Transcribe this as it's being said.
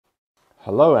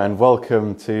Hello and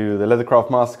welcome to the Leathercraft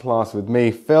Masterclass with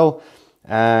me, Phil,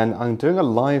 and I'm doing a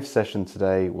live session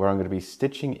today where I'm going to be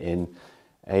stitching in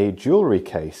a jewellery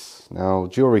case. Now,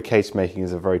 jewellery case making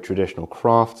is a very traditional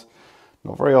craft,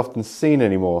 not very often seen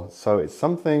anymore, so it's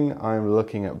something I'm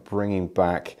looking at bringing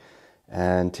back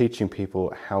and teaching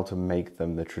people how to make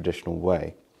them the traditional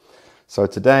way. So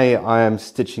today I am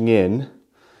stitching in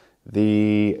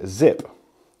the zip,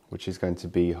 which is going to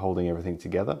be holding everything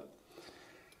together.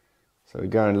 So we're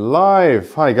going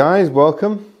live. Hi guys,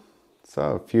 welcome. So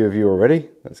a few of you already,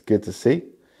 that's good to see.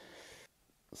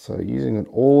 So using an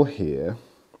awl here,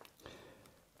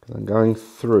 because I'm going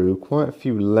through quite a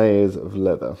few layers of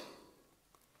leather.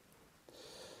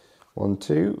 1,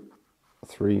 2,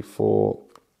 3, 4,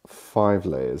 5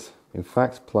 layers. In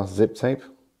fact, plus zip tape.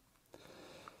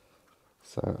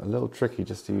 So a little tricky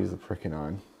just to use the pricking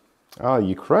iron. Ah,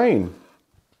 Ukraine.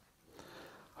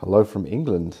 Hello from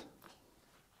England.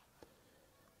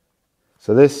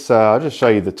 So this, I'll just show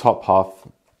you the top half.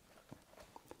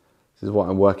 This is what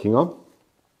I'm working on.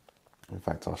 In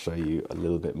fact, I'll show you a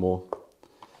little bit more.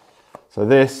 So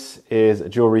this is a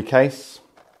jewellery case.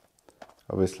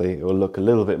 Obviously, it will look a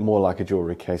little bit more like a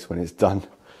jewellery case when it's done.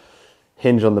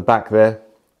 Hinge on the back there.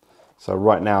 So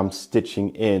right now I'm stitching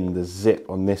in the zip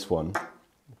on this one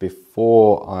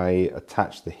before I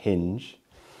attach the hinge.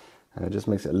 And it just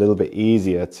makes it a little bit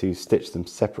easier to stitch them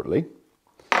separately.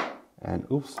 And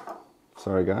oops.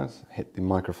 Sorry guys, hit the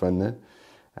microphone there.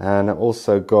 And I've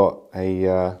also got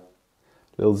a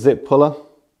little zip puller.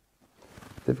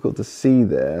 Difficult to see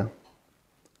there.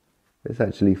 It's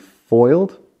actually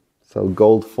foiled, so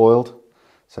gold foiled,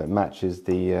 so it matches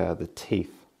the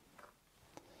teeth.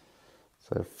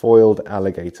 So foiled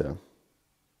alligator,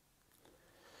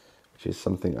 which is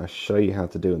something I show you how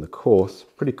to do in the course.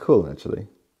 Pretty cool actually.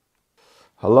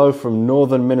 Hello from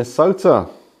northern Minnesota.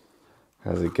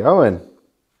 How's it going?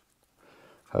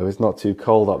 Oh, it's not too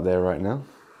cold up there right now.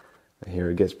 Here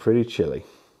it gets pretty chilly.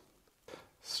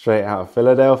 Straight out of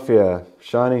Philadelphia,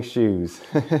 shining shoes.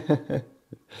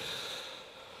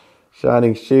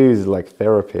 Shining shoes is like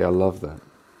therapy, I love that.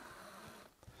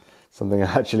 Something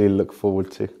I actually look forward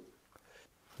to.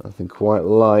 Nothing quite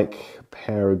like a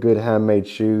pair of good handmade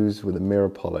shoes with a mirror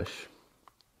polish.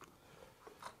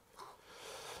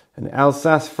 In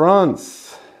Alsace,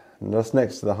 France, and just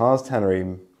next to the Haas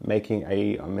Tannery, making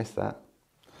I missed that.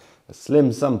 A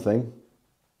slim something,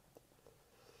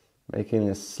 making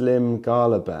a slim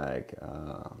gala bag.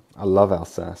 I love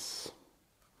Alsace,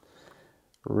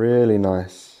 really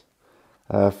nice.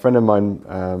 A friend of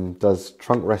mine does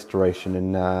trunk restoration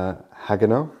in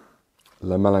Haguenau,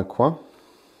 Le Malincoin.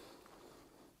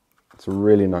 It's a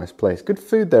really nice place. Good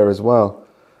food there as well.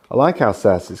 I like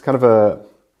Alsace. It's kind of a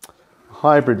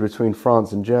hybrid between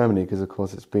France and Germany because of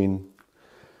course it's been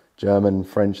German,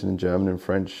 French, and then German and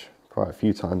French quite a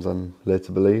few times, I'm led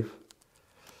to believe.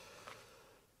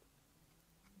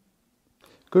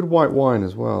 Good white wine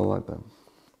as well, I like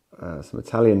that. Some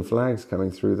Italian flags coming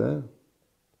through there.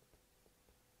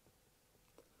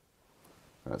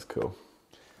 That's cool.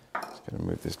 Just going to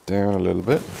move this down a little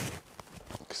bit,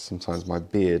 because sometimes my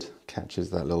beard catches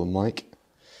that little mic.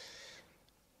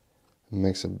 It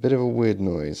makes a bit of a weird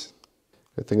noise.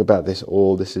 Good thing about this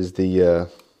awl, this is the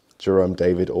Jerome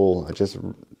David awl. I just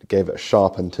gave it a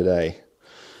sharpen today.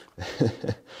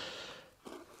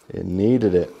 It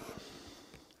needed it.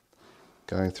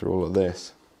 Going through all of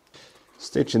this.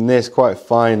 Stitching this quite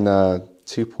fine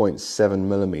 2.7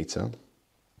 millimeter.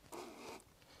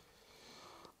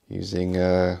 Using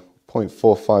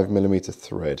 0.45 millimeter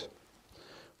thread.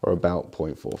 Or about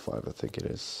 0.45 I think it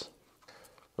is.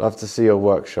 Love to see your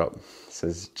workshop,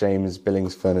 says James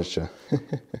Billings Furniture.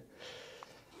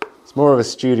 It's more of a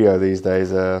studio these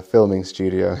days, a filming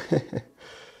studio.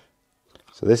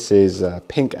 So this is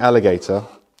pink alligator.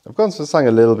 I've gone for something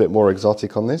a little bit more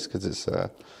exotic on this because it's a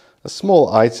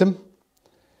small item.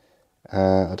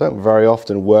 I don't very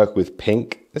often work with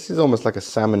pink. This is almost like a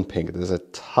salmon pink. There's a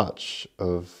touch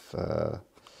of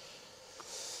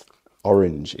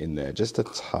orange in there, just a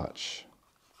touch.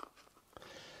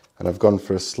 And I've gone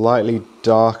for a slightly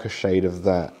darker shade of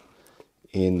that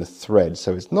in the thread.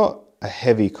 So it's not a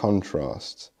heavy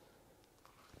contrast.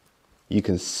 You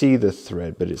can see the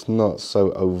thread, but it's not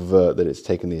so overt that it's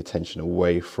taken the attention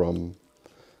away from,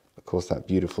 of course, that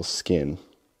beautiful skin.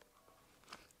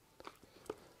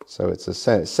 So it's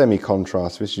a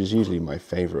semi-contrast, which is usually my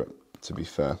favorite, to be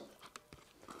fair.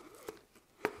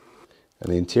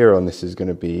 And the interior on this is going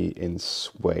to be in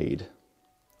suede.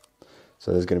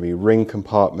 So there's going to be ring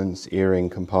compartments, earring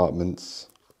compartments,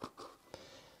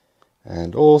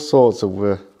 and all sorts of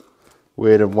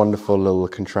weird and wonderful little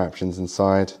contraptions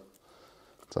inside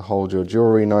to hold your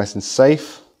jewellery nice and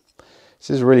safe. This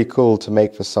is really cool to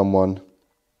make for someone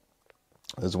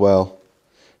as well.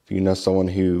 If you know someone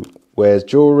who wears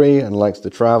jewellery and likes to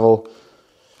travel,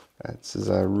 this is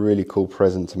a really cool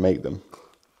present to make them.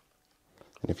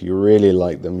 And if you really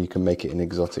like them, you can make it in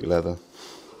exotic leather.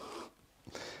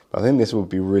 But I think this would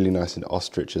be really nice in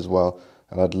ostrich as well.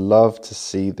 And I'd love to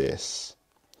see this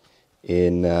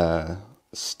in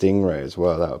stingray as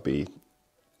well. That would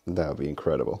be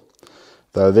incredible.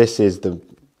 Though this is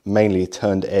mainly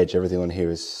turned edge. Everything on here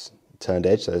is turned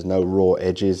edge. So there's no raw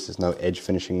edges. There's no edge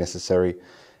finishing necessary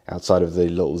outside of the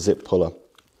little zip puller.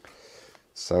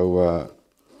 So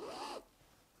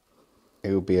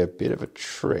it would be a bit of a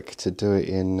trick to do it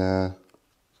in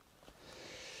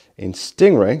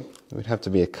stingray. It would have to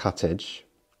be a cut edge,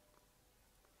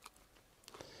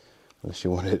 unless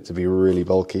you wanted it to be really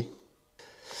bulky.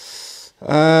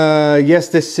 Yes,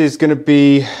 this is going to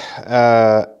be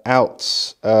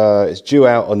out. It's due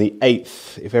out on the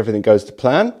 8th if everything goes to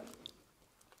plan,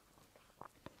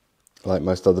 like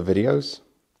most other videos.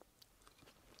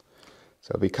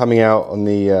 So it'll be coming out on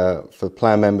the for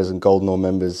Plan members and Golden Ore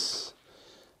members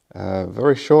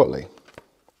very shortly.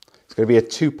 It's going to be a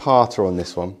two-parter on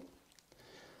this one,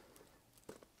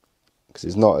 because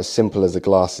it's not as simple as a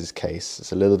glasses case.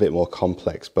 It's a little bit more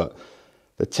complex, but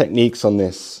the techniques on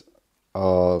this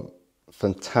are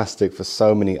fantastic for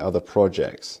so many other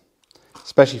projects,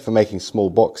 especially for making small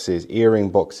boxes, earring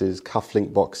boxes,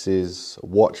 cufflink boxes,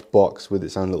 watch box with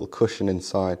its own little cushion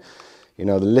inside. You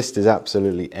know, the list is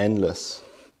absolutely endless.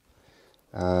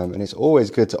 And it's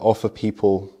always good to offer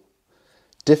people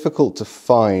difficult to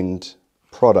find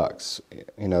products,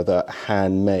 you know, that are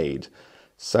handmade.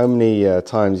 So many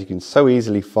times you can so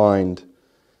easily find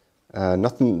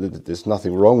there's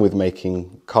nothing wrong with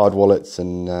making card wallets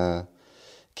and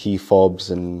key fobs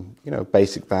and, you know,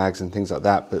 basic bags and things like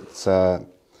that, but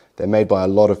they're made by a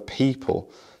lot of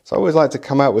people. So I always like to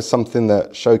come out with something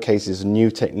that showcases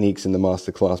new techniques in the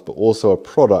masterclass, but also a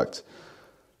product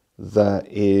that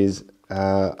is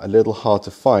a little hard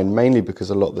to find, mainly because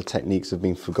a lot of the techniques have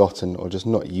been forgotten or just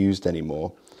not used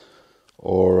anymore,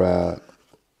 or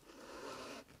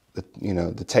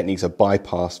the techniques are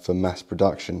bypassed for mass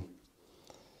production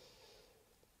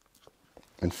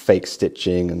and fake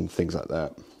stitching and things like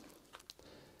that.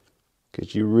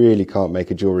 Because you really can't make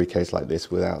a jewellery case like this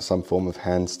without some form of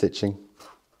hand stitching.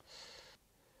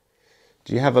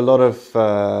 Do you have a lot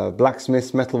of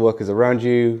blacksmiths, metalworkers around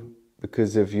you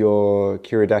because of your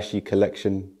Kiridashi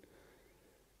collection?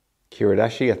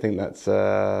 Kiridashi, I think that's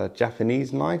a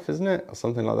Japanese knife, isn't it? Or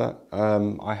something like that.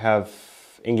 I have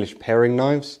English paring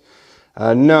knives.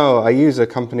 No, I use a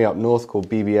company up north called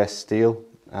BBS Steel,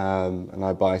 and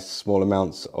I buy small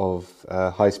amounts of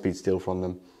high-speed steel from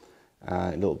them,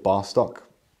 a little bar stock.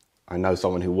 I know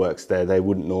someone who works there. They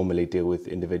wouldn't normally deal with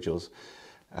individuals,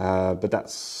 but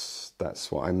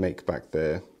that's what I make back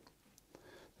there.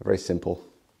 Very simple.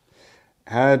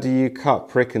 How do you cut,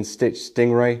 prick and stitch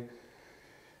stingray?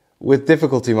 With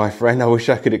difficulty, my friend. I wish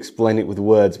I could explain it with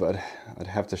words, but I'd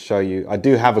have to show you. I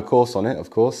do have a course on it, of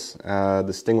course,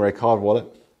 the Stingray card wallet.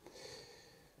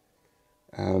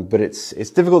 But it's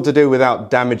difficult to do without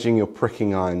damaging your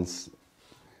pricking irons.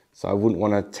 So I wouldn't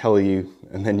want to tell you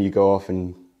and then you go off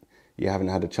and you haven't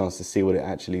had a chance to see what it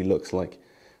actually looks like.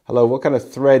 Hello, what kind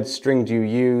of thread, string do you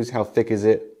use? How thick is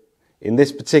it? In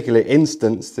this particular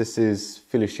instance, this is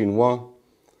fil chinois,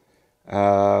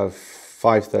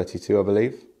 532, I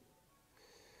believe.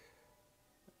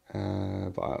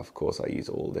 But of course I use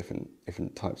all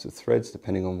different types of threads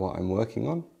depending on what I'm working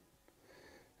on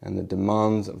and the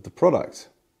demands of the product.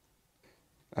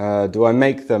 Do I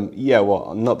make them? Yeah,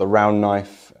 well, not the round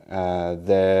knife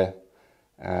there.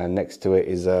 Next to it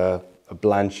is a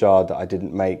Blanchard that I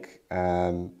didn't make,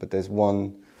 but there's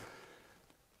one,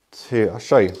 two, I'll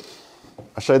show you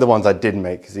the ones I did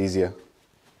make, it's easier.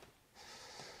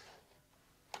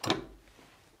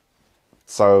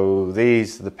 So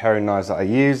these are the paring knives that I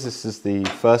use. This is the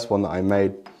first one that I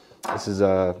made. This is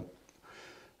a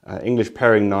English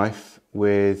paring knife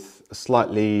with a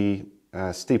slightly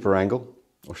steeper angle,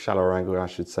 or shallower angle I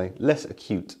should say, less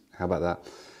acute, how about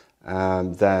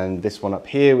that, than this one up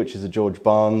here, which is a George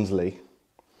Barnsley.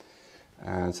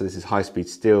 And so this is high-speed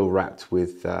steel wrapped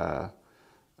with a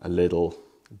little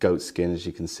goat skin, as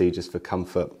you can see, just for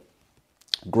comfort.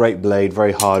 Great blade,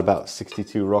 very hard, about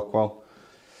 62 Rockwell.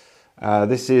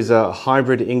 This is a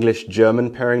hybrid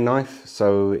English-German paring knife.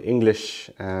 So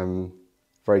English,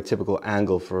 very typical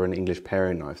angle for an English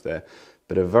paring knife there,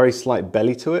 but a very slight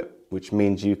belly to it, which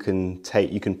means you can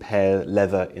pare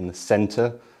leather in the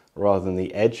center rather than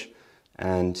the edge,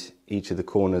 and each of the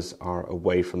corners are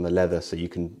away from the leather, so you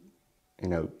can you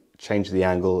know, change the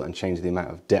angle and change the amount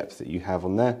of depth that you have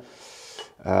on there.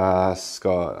 It's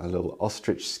got a little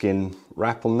ostrich skin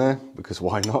wrap on there, because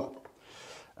why not?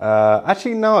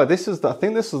 Actually, no, I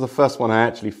think this was the first one I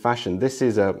actually fashioned. This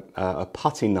is a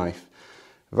putty knife.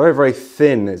 Very, very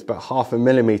thin. It's about 0.5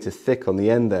 millimeter thick on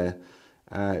the end there.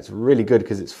 It's really good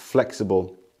because it's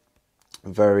flexible.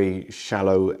 Very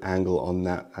shallow angle on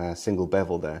that single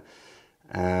bevel there.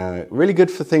 Really good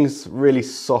for things, really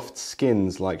soft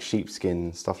skins like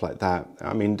sheepskin, stuff like that.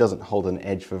 I mean, it doesn't hold an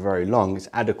edge for very long. It's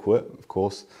adequate, of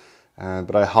course,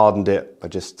 but I hardened it. I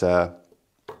just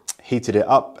heated it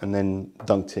up and then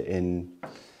dunked it in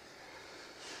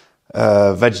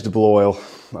vegetable oil,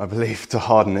 I believe, to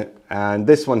harden it. And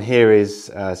this one here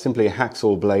is simply a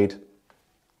hacksaw blade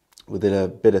with a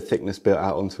bit of thickness built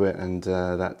out onto it, and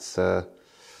that's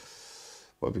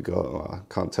what we got. Oh, I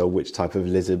can't tell which type of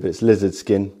lizard, but it's lizard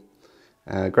skin.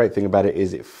 Great thing about it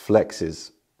is it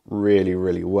flexes really,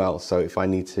 really well. So if I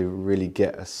need to really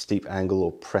get a steep angle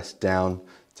or press down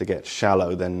to get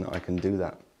shallow, then I can do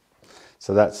that.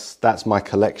 So that's my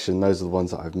collection. Those are the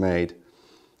ones that I've made.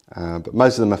 But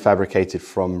most of them are fabricated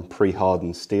from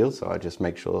pre-hardened steel, so I just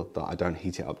make sure that I don't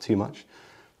heat it up too much.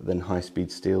 But then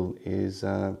high-speed steel is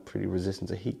pretty resistant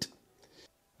to heat.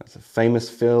 That's a famous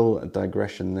fill, a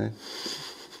digression there.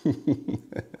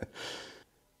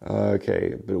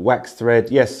 Okay, but wax thread,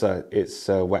 yes, it's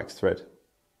wax thread.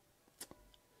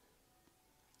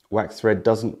 Wax thread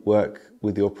doesn't work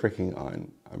with your pricking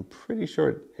iron. I'm pretty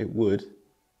sure it would.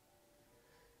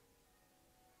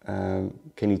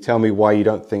 Can you tell me why you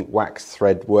don't think wax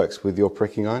thread works with your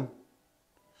pricking iron?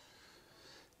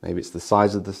 Maybe it's the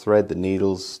size of the thread, the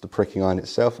needles, the pricking iron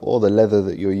itself, or the leather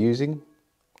that you're using,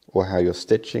 or how you're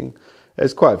stitching.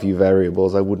 There's quite a few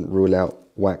variables. I wouldn't rule out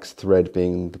wax thread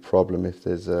being the problem if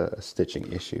there's a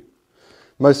stitching issue.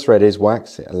 Most thread is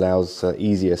wax. It allows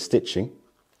easier stitching,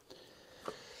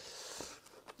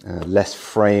 less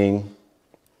fraying,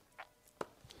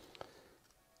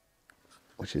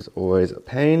 which is always a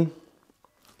pain.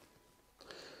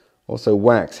 Also,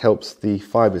 wax helps the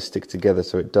fibers stick together,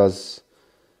 so it does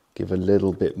give a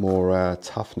little bit more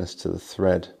toughness to the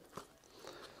thread.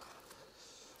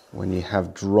 When you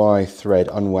have dry thread,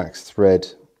 unwaxed thread,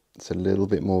 it's a little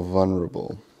bit more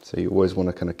vulnerable. So you always want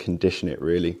to kind of condition it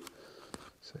really.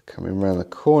 So coming around the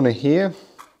corner here,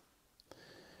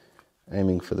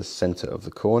 aiming for the center of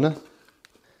the corner.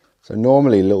 So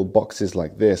normally little boxes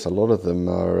like this, a lot of them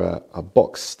are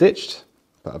box stitched,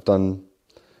 but I've done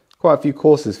quite a few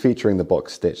courses featuring the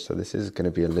box stitch, so this is going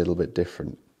to be a little bit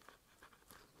different.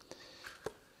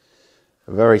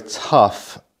 A very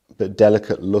tough but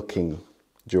delicate looking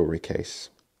jewelry case.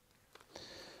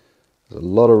 There's a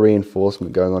lot of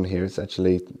reinforcement going on here. It's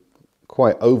actually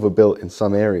quite overbuilt in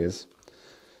some areas.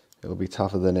 It'll be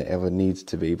tougher than it ever needs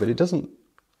to be, but it doesn't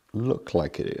look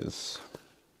like it is.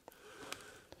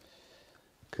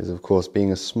 Because of course,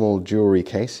 being a small jewelry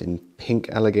case in pink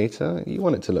alligator, you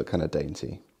want it to look kind of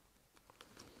dainty.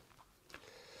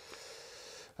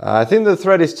 I think the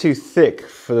thread is too thick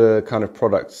for the kind of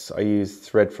products. I use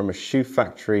thread from a shoe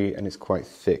factory and it's quite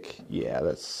thick. Yeah,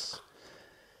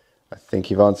 I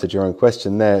think you've answered your own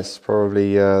question there. It's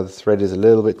probably the thread is a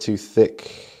little bit too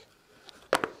thick.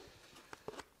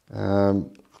 I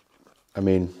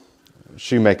mean,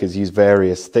 shoemakers use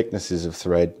various thicknesses of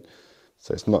thread,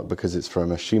 so it's not because it's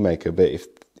from a shoemaker, but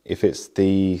if it's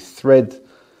the thread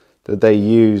that they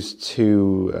use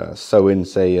to sew in,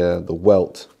 say, the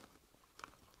welt.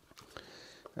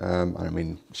 I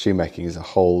mean, shoemaking is a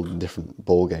whole different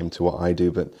ball game to what I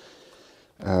do, but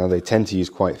they tend to use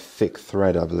quite thick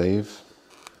thread, I believe.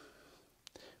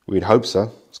 We'd hope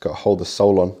so. It's got to hold the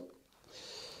sole on.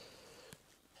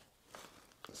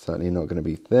 Certainly not going to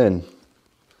be thin.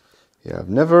 Yeah, I've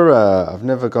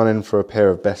never gone in for a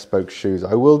pair of bespoke shoes.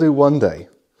 I will do one day,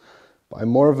 but I'm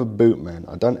more of a boot man.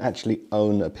 I don't actually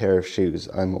own a pair of shoes.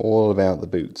 I'm all about the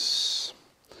boots.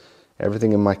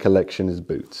 Everything in my collection is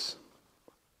boots.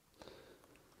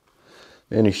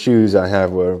 The only shoes I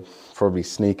have were probably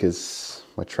sneakers,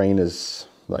 my trainers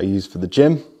that I use for the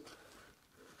gym.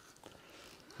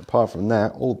 Apart from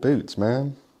that, all boots,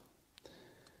 man.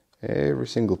 Every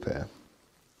single pair.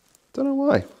 Don't know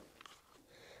why.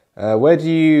 Where do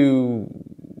you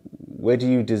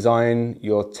design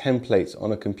your templates,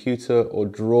 on a computer or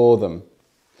draw them?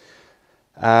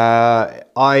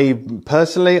 I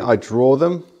personally draw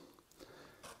them,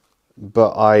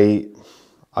 but I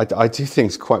do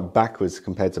things quite backwards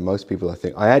compared to most people, I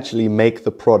think. I actually make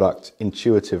the product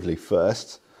intuitively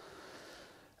first.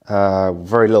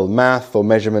 Very little math or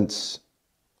measurements.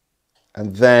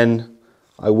 And then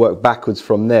I work backwards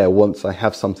from there once I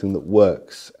have something that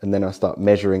works, and then I start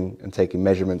measuring and taking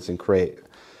measurements and create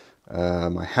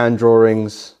my hand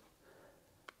drawings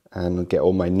and get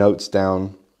all my notes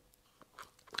down,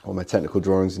 all my technical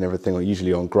drawings and everything, or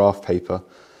usually on graph paper.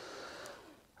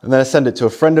 And then I send it to a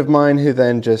friend of mine who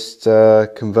then just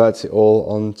converts it all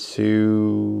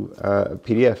onto a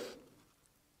PDF.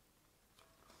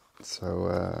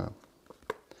 So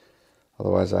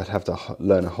otherwise I'd have to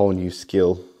learn a whole new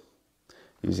skill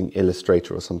using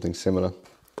Illustrator or something similar.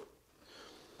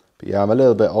 But yeah, I'm a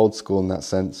little bit old school in that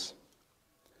sense.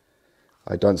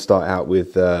 I don't start out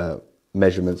with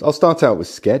measurements. I'll start out with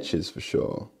sketches for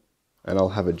sure, and I'll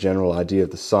have a general idea of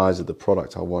the size of the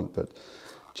product I want, but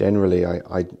generally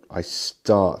I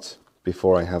start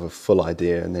before I have a full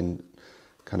idea, and then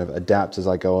kind of adapt as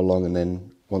I go along, and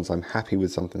then once I'm happy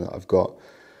with something that I've got,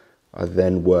 I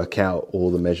then work out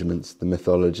all the measurements, the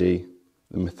methodology,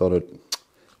 the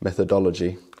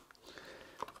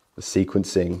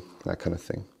sequencing, that kind of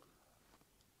thing.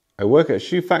 I work at a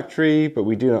shoe factory, but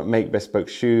we do not make bespoke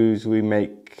shoes. We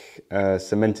make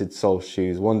cemented sole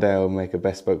shoes. One day I'll make a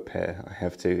bespoke pair. I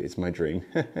have to, it's my dream.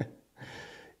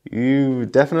 You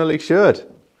definitely should.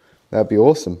 That'd be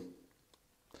awesome.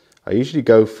 I usually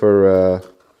go for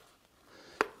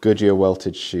Goodyear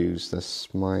welted shoes.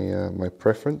 That's my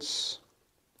preference.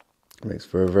 Makes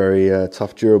for a very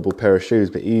tough, durable pair of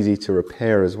shoes, but easy to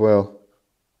repair as well.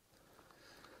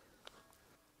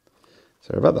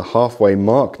 So we're about the halfway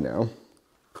mark now.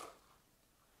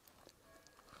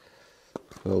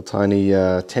 Little tiny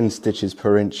 10 stitches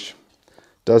per inch.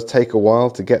 Does take a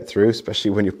while to get through, especially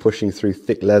when you're pushing through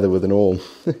thick leather with an awl.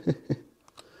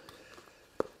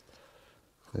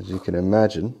 As you can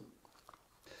imagine.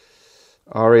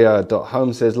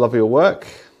 Aria.home says, love your work.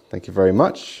 Thank you very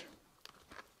much.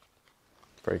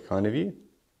 Very kind of you.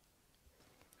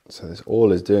 So this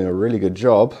awl is doing a really good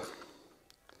job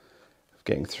of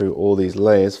getting through all these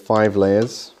layers, 5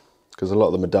 layers, because a lot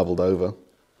of them are doubled over.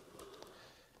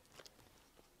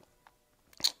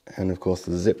 And of course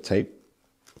the zip tape.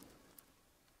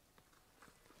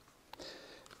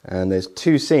 And there's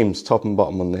 2 seams, top and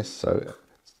bottom, on this, so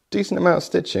decent amount of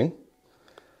stitching.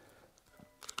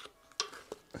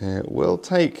 It will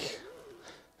take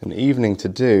an evening to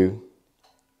do,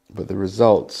 but the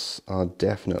results are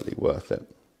definitely worth it.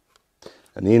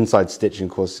 And the inside stitching,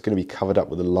 of course, is going to be covered up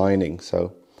with a lining,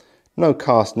 so no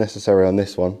cast necessary on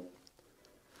this one.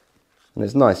 And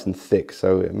it's nice and thick,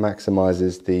 so it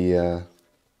maximizes the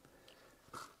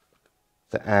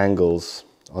angles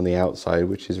on the outside,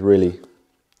 which is really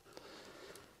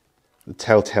the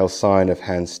telltale sign of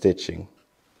hand stitching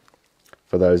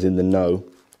for those in the know.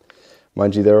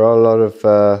 Mind you, there are a lot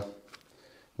of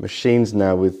machines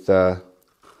now with that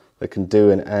can do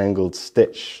an angled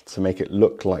stitch to make it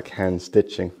look like hand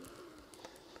stitching.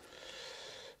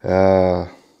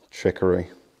 Trickery.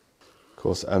 Of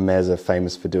course, Hermes are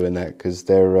famous for doing that, because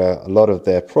a lot of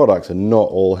their products are not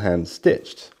all hand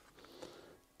stitched.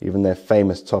 Even their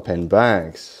famous top-end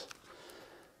bags.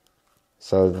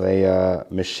 So they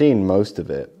machine most of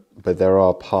it, but there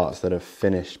are parts that are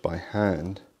finished by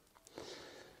hand.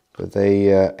 But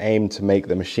they aim to make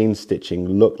the machine stitching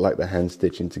look like the hand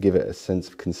stitching, to give it a sense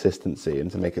of consistency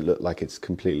and to make it look like it's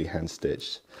completely hand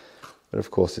stitched. But of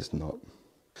course it's not.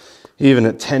 Even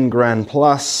at 10 grand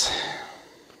plus.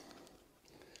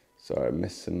 Sorry, I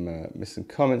missed some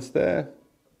comments there.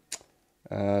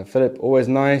 Philip, always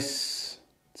nice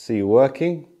to see you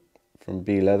working. From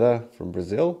B Leather from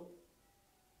Brazil.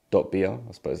 .br,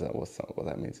 I suppose that was what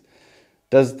that means.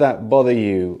 Does that bother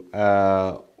you?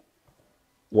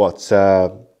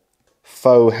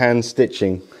 Faux hand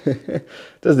stitching?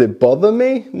 Does it bother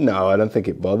me? No, I don't think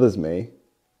it bothers me.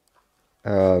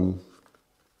 No,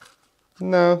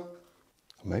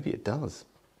 maybe it does.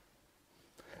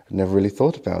 I've never really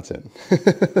thought about it.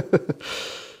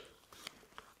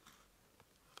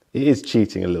 It is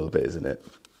cheating a little bit, isn't it?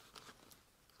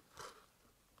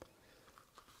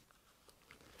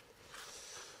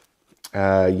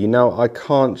 You know, I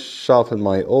can't sharpen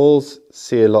my awls.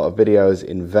 See a lot of videos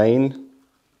in vain,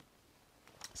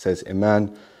 says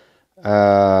Iman.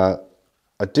 I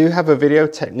do have a video,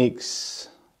 techniques,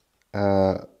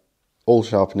 awl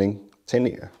sharpening.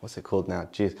 What's it called now?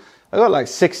 Jeez. I got like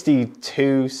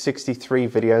 62, 63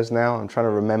 videos now. I'm trying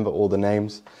to remember all the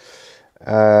names.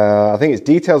 I think it's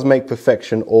Details Make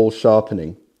Perfection Awl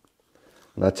Sharpening.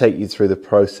 And I take you through the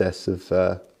process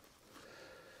of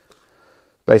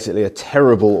basically a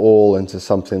terrible awl into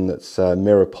something that's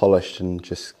mirror polished and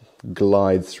just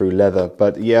glides through leather.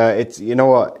 But yeah, it's, you know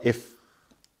what,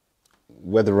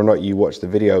 whether or not you watch the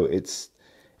video, it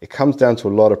comes down to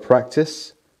a lot of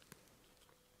practice.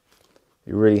 It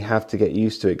You really have to get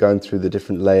used to it, going through the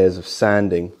different layers of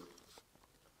sanding.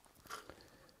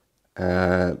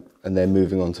 And then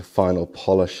moving on to final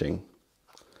polishing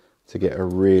to get a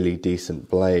really decent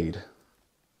blade.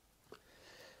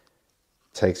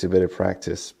 Takes a bit of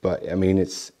practice, but I mean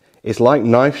it's like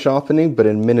knife sharpening but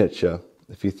in miniature,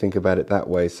 if you think about it that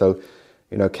way. So,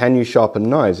 you know, can you sharpen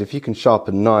knives? If you can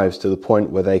sharpen knives to the point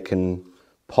where they can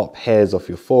pop hairs off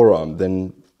your forearm,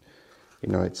 then you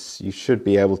know you should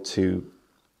be able to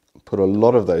put a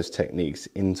lot of those techniques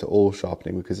into all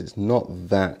sharpening, because it's not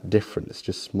that different, it's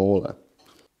just smaller.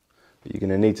 But you're going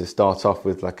to need to start off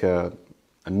with like a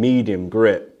medium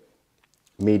grit,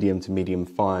 medium to medium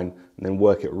fine, and then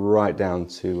work it right down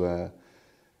to a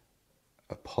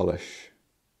polishing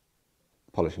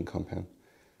compound.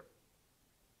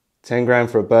 10 grand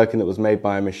for a Birkin that was made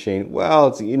by a machine.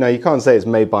 Well, you know, you can't say it's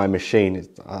made by a machine.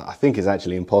 I think it's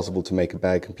actually impossible to make a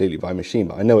bag completely by machine,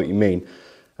 but I know what you mean.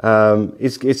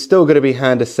 It's still going to be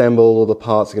hand assembled. All the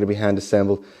parts are going to be hand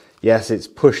assembled. Yes, it's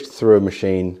pushed through a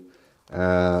machine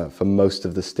for most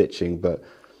of the stitching, but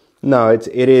no, it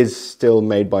is still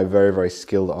made by very, very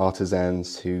skilled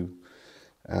artisans who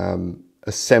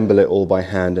assemble it all by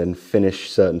hand and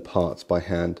finish certain parts by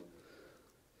hand.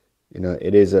 You know,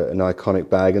 it is an iconic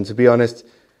bag, and to be honest,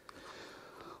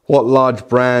 what large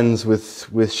brands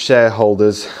with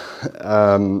shareholders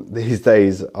these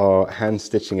days are hand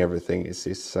stitching everything?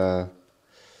 It's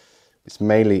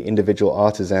mainly individual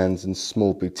artisans and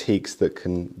small boutiques that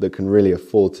can really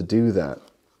afford to do that.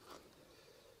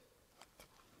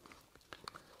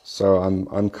 So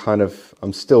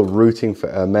I'm still rooting for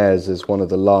Hermes as one of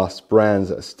the last brands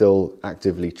that are still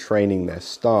actively training their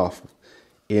staff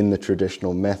in the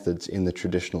traditional methods, in the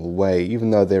traditional way,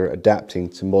 even though they're adapting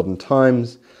to modern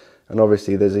times. And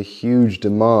obviously there's a huge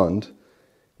demand,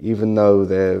 even though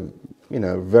they're, you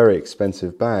know, very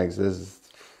expensive bags. There's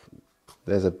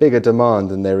a bigger demand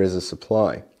than there is a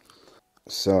supply.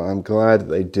 So I'm glad that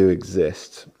they do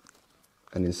exist.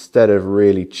 And instead of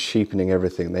really cheapening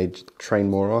everything, they train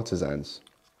more artisans.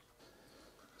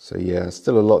 So yeah,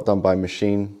 still a lot done by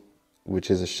machine,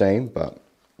 which is a shame, but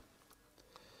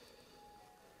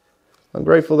I'm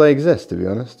grateful they exist, to be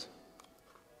honest.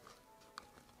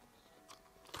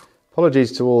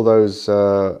 Apologies to all those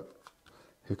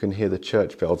who can hear the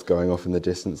church bells going off in the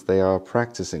distance. They are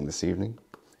practicing this evening.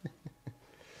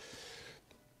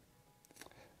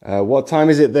 What time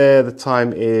is it there? The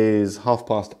time is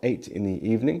 8:30 in the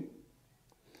evening.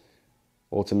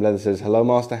 Autumn Leather says, hello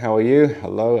master, how are you?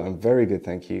 Hello, I'm very good,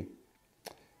 thank you.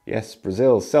 Yes,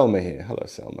 Brazil, Selma here. Hello,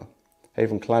 Selma. Hey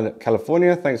from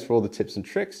California, thanks for all the tips and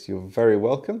tricks. You're very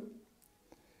welcome.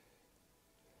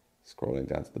 Scrolling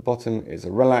down to the bottom is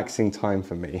a relaxing time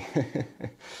for me.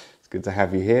 It's good to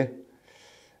have you here.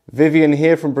 Vivian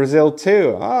here from Brazil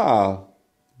too.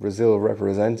 Brazil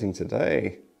representing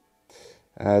today.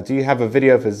 Do you have a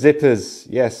video for zippers?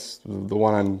 Yes, the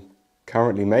one I'm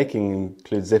currently making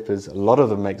includes zippers. A lot of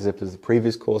them make zippers. The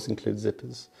previous course includes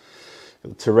zippers.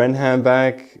 The Terrain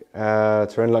handbag,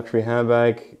 Terrain luxury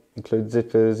handbag includes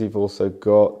zippers. You've also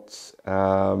got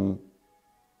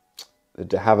the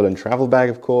de Havilland travel bag,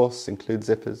 of course, includes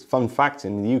zippers. Fun fact,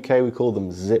 in the UK we call them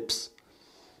zips.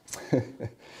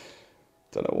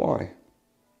 Don't know why.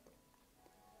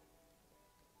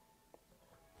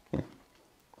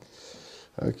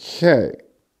 Okay,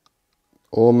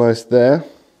 almost there.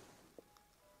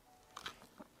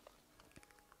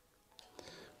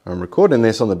 I'm recording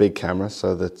this on the big camera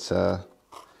so that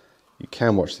you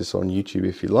can watch this on YouTube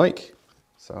if you like.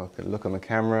 So I can look on the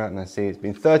camera and I see it's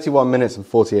been 31 minutes and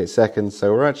 48 seconds,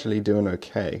 so we're actually doing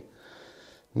okay.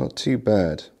 Not too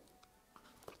bad.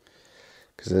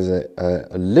 Because there's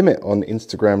a limit on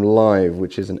Instagram Live,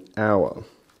 which is an hour.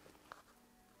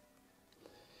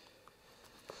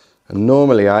 And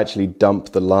normally I actually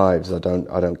dump the lives. I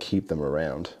don't keep them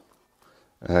around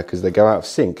because they go out of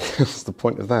sync. What's the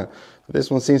point of that? But this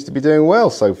one seems to be doing well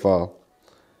so far.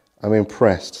 I'm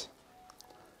impressed.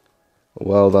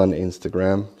 Well done,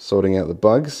 Instagram, sorting out the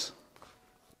bugs.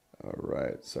 All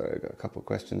right, so I've got a couple of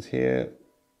questions here.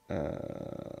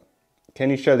 Can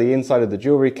you show the inside of the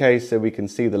jewelry case so we can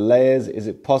see the layers? Is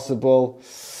it possible?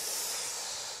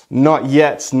 Not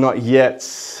yet, not yet.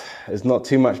 There's not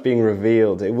too much being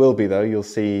revealed. It will be though. You'll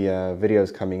see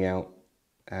videos coming out,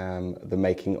 the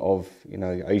making of, you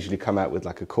know, I usually come out with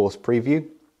like a course preview.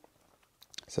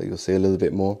 So you'll see a little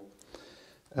bit more.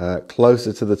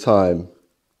 Closer to the time.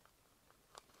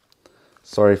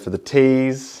 Sorry for the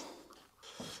tease.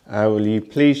 Will you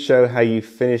please show how you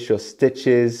finish your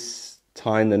stitches,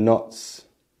 tying the knots?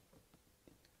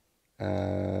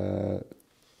 I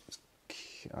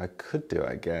could do,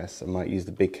 I guess. I might use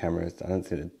the big camera. I don't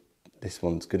think this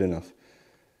one's good enough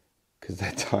because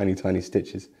they're tiny, tiny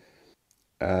stitches.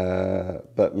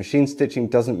 But machine stitching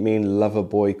doesn't mean lover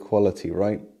boy quality,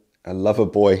 right? A lover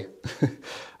boy.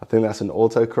 I think that's an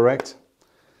autocorrect.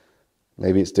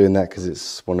 Maybe it's doing that because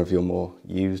it's one of your more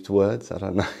used words. I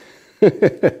don't know.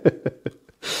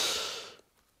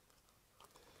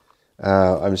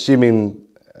 I'm assuming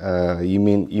you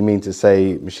mean to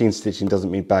say machine stitching doesn't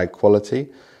mean bad quality.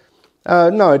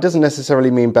 No, it doesn't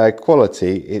necessarily mean bad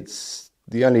quality. It's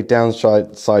the only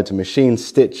downside to machine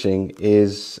stitching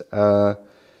is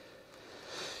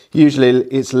usually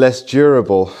it's less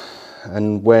durable,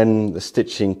 and when the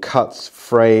stitching cuts,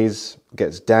 frays,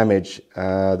 gets damaged,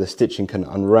 the stitching can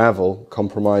unravel,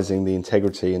 compromising the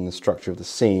integrity and the structure of the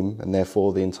seam and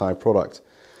therefore the entire product.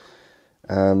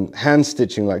 Hand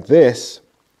stitching like this,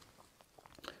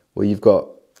 where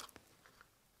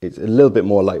it's a little bit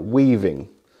more like weaving.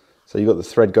 So you've got the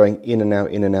thread going in and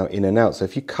out, in and out, in and out. So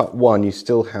if you cut one, you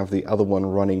still have the other one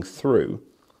running through,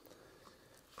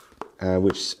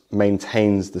 which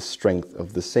maintains the strength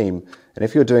of the seam. And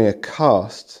if you're doing a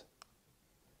cast,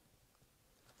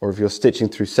 or if you're stitching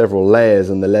through several layers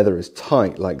and the leather is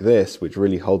tight like this, which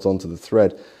really holds onto the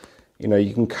thread,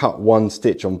 you can cut one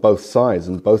stitch on both sides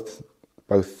and both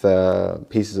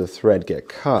pieces of thread get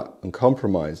cut and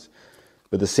compromised,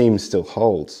 but the seam still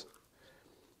holds.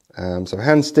 So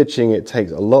hand stitching, it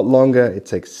takes a lot longer, it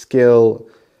takes skill.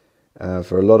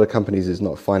 For a lot of companies it's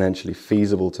not financially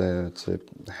feasible to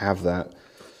have that,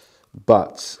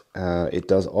 but it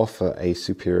does offer a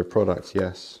superior product,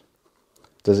 yes.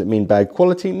 Does it mean bad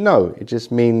quality? No, it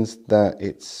just means that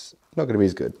it's not going to be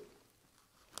as good,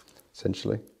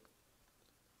 essentially.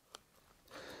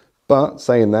 But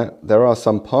saying that, there are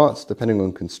some parts, depending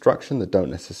on construction, that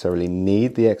don't necessarily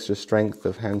need the extra strength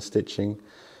of hand stitching.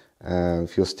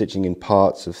 If you're stitching in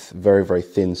parts of very, very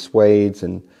thin suedes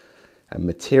and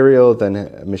material,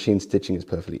 then machine stitching is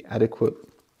perfectly adequate,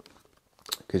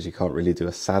 because you can't really do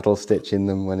a saddle stitch in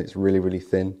them when it's really, really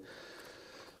thin.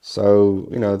 So,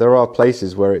 there are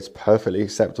places where it's perfectly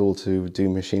acceptable to do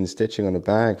machine stitching on a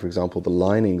bag, for example, the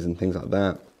linings and things like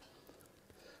that,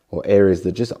 or areas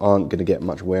that just aren't going to get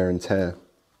much wear and tear.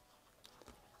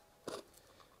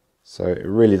 So it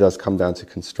really does come down to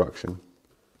construction.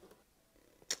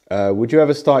 Would you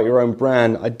ever start your own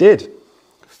brand? I did.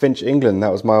 Finch England,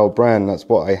 that was my old brand. That's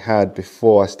what I had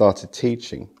before I started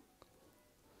teaching.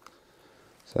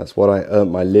 So that's what I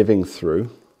earned my living through.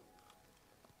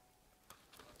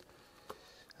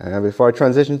 Before I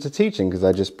transitioned to teaching, because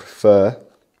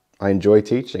I enjoy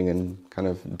teaching and kind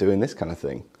of doing this kind of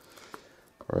thing.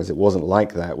 Whereas it wasn't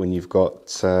like that when you've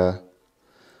got a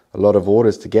lot of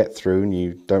orders to get through and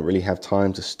you don't really have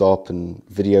time to stop and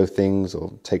video things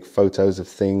or take photos of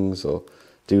things or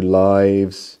do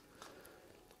lives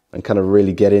and kind of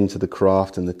really get into the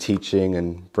craft and the teaching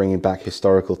and bringing back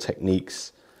historical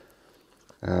techniques.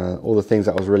 All the things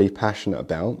that I was really passionate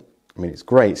about. I mean, it's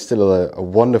great, still a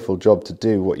wonderful job to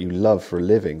do what you love for a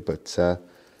living, but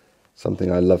something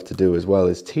I love to do as well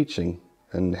is teaching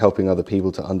and helping other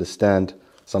people to understand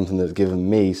something that's given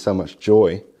me so much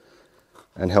joy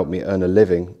and helped me earn a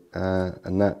living,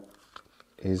 and that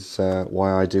is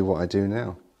why I do what I do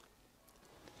now.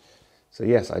 So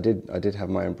yes, I did have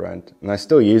my own brand, and I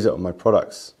still use it on my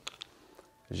products,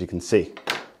 as you can see.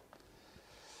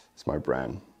 It's my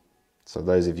brand. So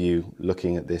those of you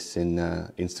looking at this in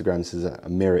Instagram, this is a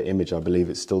mirror image. I believe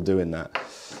it's still doing that.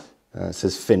 It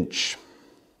says Finch.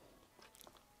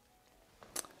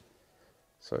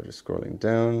 So just scrolling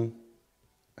down,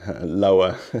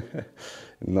 lower,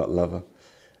 not lover.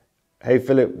 Hey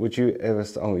Philip, would you ever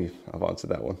I've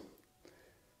answered that one.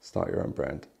 Start your own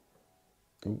brand.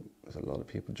 Ooh, there's a lot of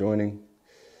people joining.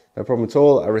 No problem at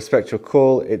all. I respect your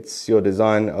call. It's your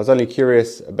design. I was only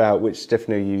curious about which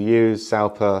stiffener you use,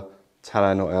 Salpa,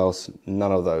 Talon or else.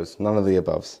 None of those. None of the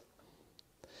aboves.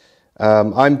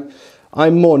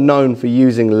 I'm more known for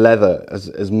using leather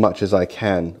as much as I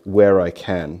can, where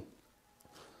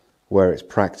it's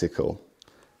practical.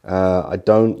 I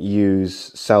don't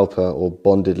use Salpa or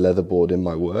bonded leatherboard in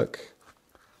my work.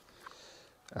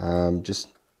 Just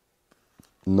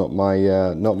not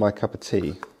my cup of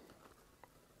tea.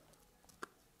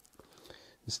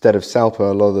 Instead of Salpa,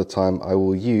 a lot of the time I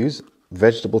will use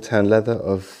vegetable tan leather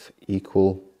of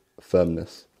equal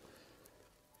firmness.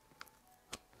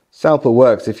 Salpa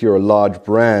works if you're a large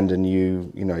brand and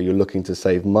you're looking to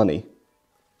save money.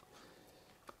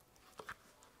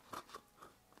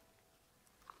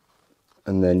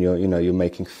 And then you're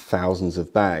making thousands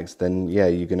of bags, then yeah,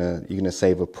 you're gonna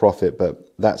save a profit,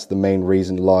 but that's the main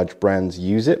reason large brands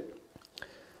use it.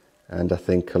 And I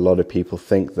think a lot of people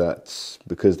think that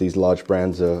because these large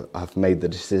brands have made the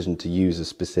decision to use a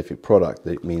specific product,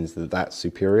 that it means that that's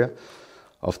superior.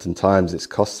 Oftentimes it's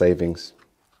cost savings,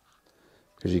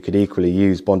 because you could equally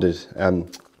use bonded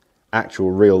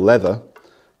actual real leather,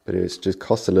 but it just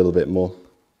costs a little bit more.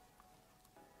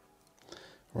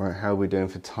 Right, how are we doing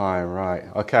for time? Right,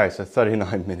 okay, so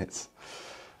 39 minutes.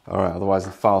 All right, otherwise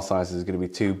the file size is going to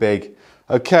be too big.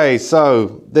 Okay,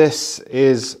 so this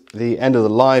is the end of the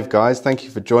live, guys. Thank you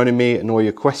for joining me and all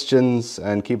your questions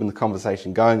and keeping the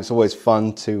conversation going. It's always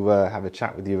fun to have a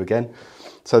chat with you again.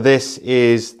 So this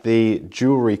is the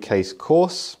jewelry case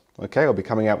course. Okay, I'll be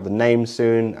coming out with the name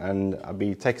soon, and I'll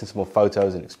be taking some more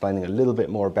photos and explaining a little bit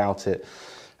more about it,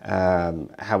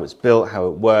 how it's built, how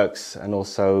it works, and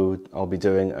also I'll be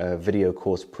doing a video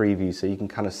course preview so you can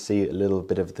kind of see a little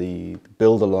bit of the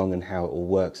build along and how it all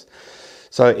works.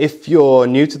 So if you're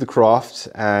new to the craft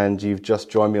and you've just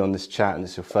joined me on this chat and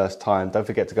it's your first time, don't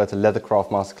forget to go to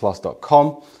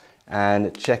leathercraftmasterclass.com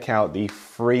and check out the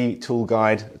free tool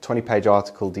guide, a 20-page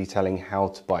article detailing how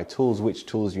to buy tools, which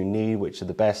tools you need, which are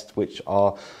the best, which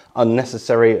are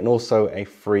unnecessary, and also a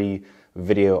free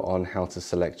video on how to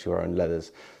select your own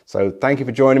leathers. So thank you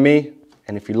for joining me.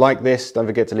 And if you like this, don't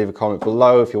forget to leave a comment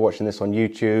below. If you're watching this on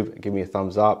YouTube, give me a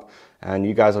thumbs up. And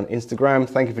you guys on Instagram,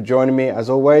 thank you for joining me. As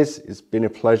always, it's been a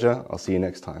pleasure. I'll see you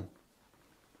next time.